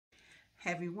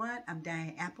Hey everyone, I'm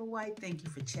Diane Applewhite. Thank you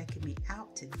for checking me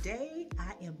out. Today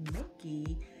I am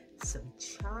making some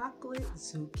chocolate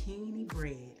zucchini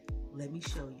bread. Let me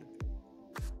show you.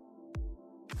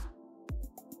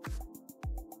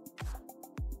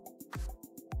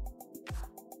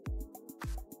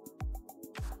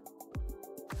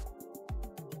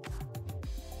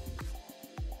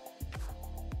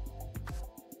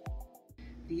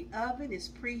 The oven is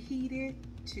preheated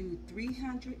to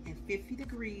 350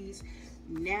 degrees.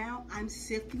 Now I'm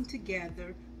sifting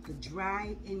together the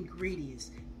dry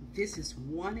ingredients. This is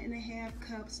 1.5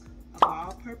 cups of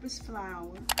all-purpose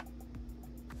flour.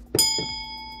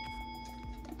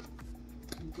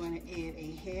 I'm going to add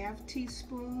a ½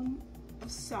 teaspoon of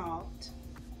salt.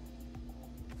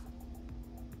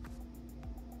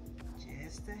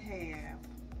 Just a half.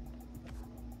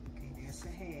 Okay, that's a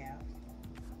half.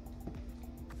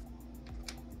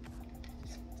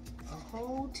 A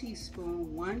whole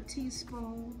teaspoon, 1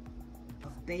 teaspoon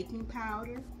of baking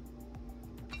powder,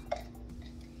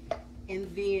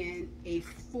 and then a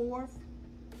 1/4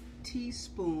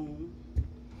 teaspoon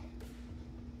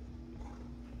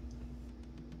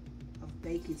of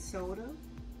baking soda,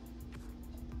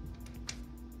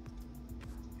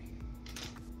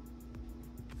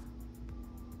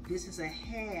 this is a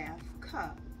 ½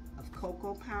 cup of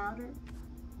cocoa powder,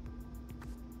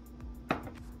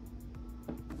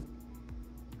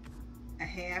 a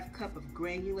 ½ cup of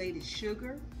granulated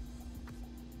sugar,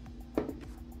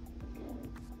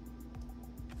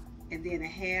 and then a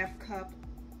 ½ cup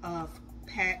of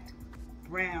packed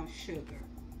brown sugar.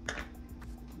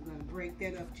 I'm going to break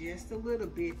that up just a little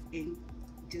bit and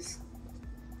just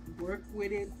work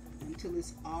with it until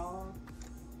it's all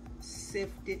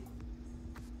sifted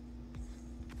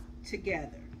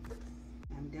together.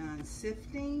 I'm done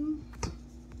sifting.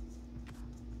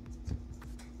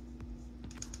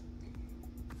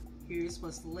 Here's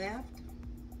what's left.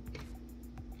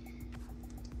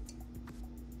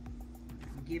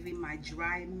 I'm giving my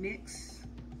dry mix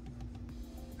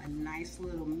a nice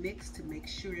little mix to make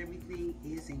sure everything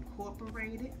is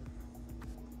incorporated.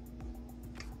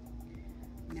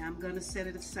 Now I'm going to set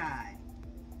it aside.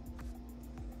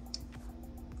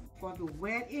 For the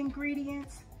wet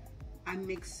ingredients, I'm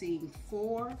mixing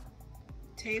 4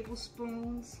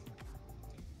 tablespoons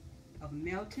of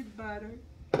melted butter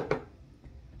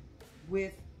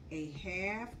with a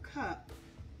 ½ cup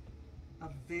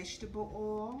of vegetable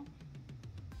oil.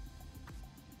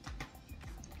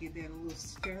 Give that a little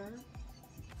stir.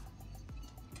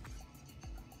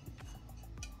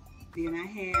 Then I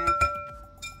have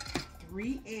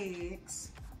 3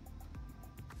 eggs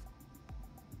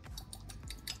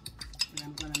that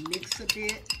I'm going to mix a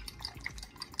bit.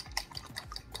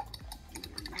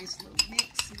 Nice little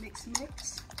mix.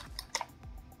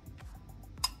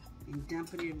 And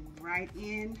dumping it right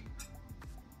in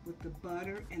with the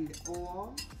butter and the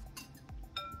oil.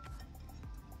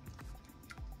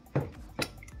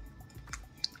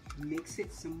 Mix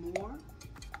it some more.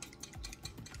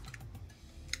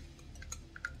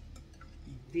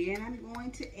 Then I'm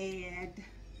going to add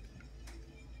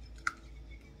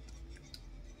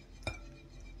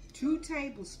 2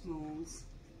 tablespoons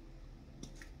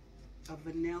of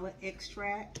vanilla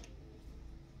extract.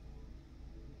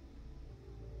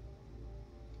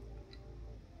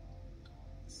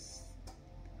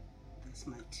 That's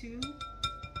my 2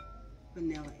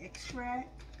 vanilla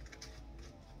extract.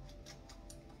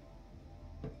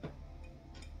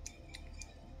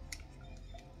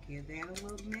 Give that a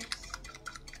little mix.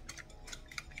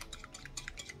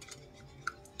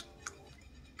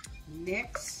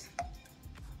 Next,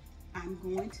 I'm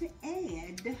going to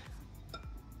add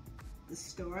the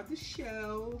star of the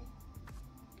show,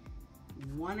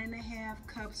 1.5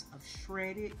 cups of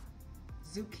shredded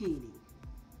zucchini.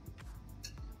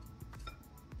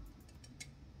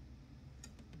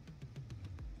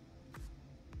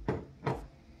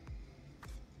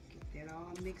 Get that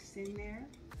all mixed in there.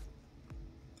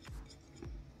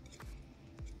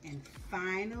 And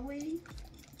finally,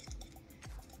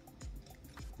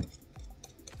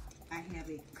 I have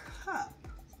a cup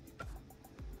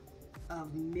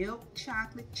of milk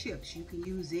chocolate chips. You can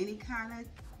use any kind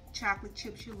of chocolate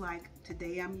chips you like.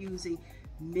 Today I'm using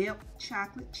milk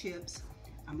chocolate chips.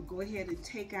 I'm gonna go ahead and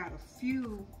take out a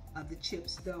few of the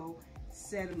chips though,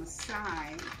 set them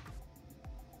aside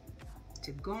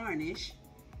to garnish,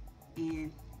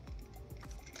 and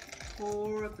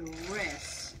pour the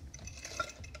rest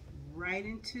right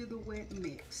into the wet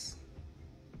mix.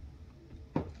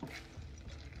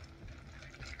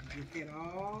 Get that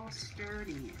all stirred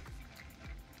in.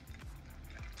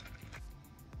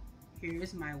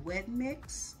 Here's my wet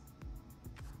mix.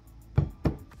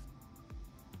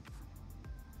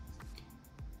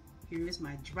 Here is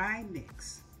my dry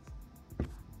mix.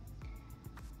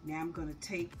 Now I'm going to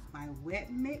take my wet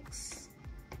mix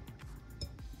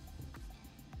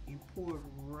and pour it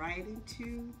right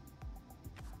into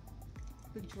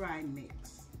the dry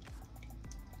mix.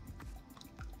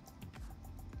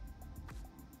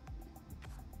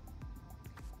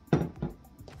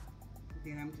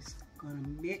 Then I'm just going to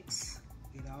mix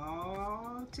it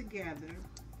all together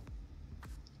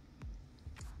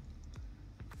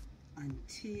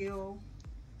until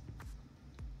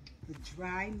the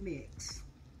dry mix,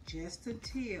 just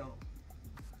until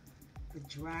the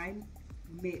dry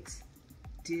mix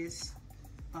disappears.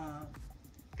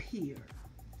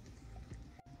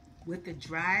 With the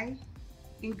dry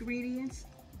ingredients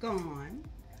gone,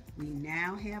 we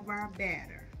now have our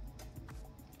batter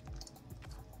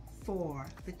for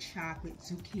the chocolate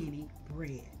zucchini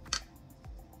bread.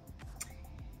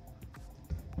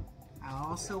 I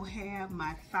also have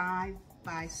my 5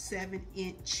 by 7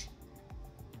 inch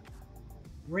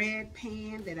bread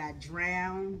pan that I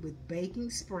drowned with baking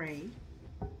spray.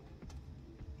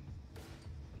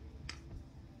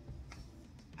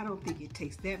 I don't think it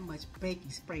takes that much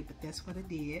baking spray, but that's what I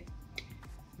did.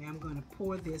 Now I'm going to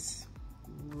pour this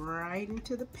right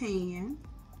into the pan.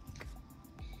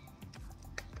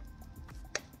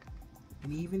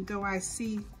 And even though I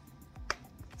see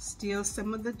still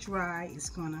some of the dry,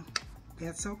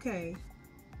 that's okay.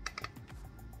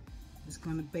 It's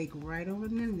gonna bake right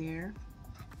on in there.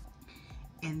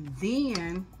 And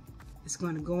then it's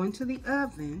gonna go into the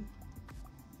oven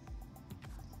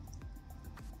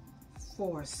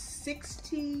for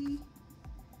 60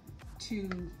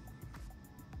 to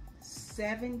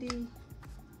 70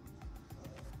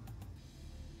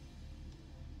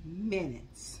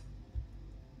 minutes.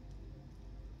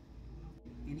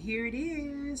 And here it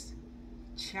is,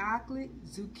 chocolate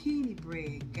zucchini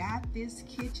bread. Got this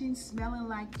kitchen smelling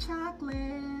like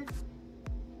chocolate.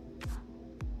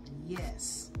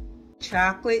 Yes,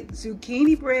 chocolate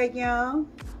zucchini bread, y'all.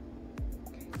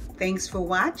 Thanks for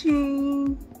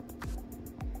watching.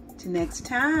 Till next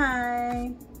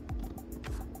time.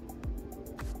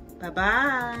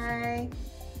 Bye-bye.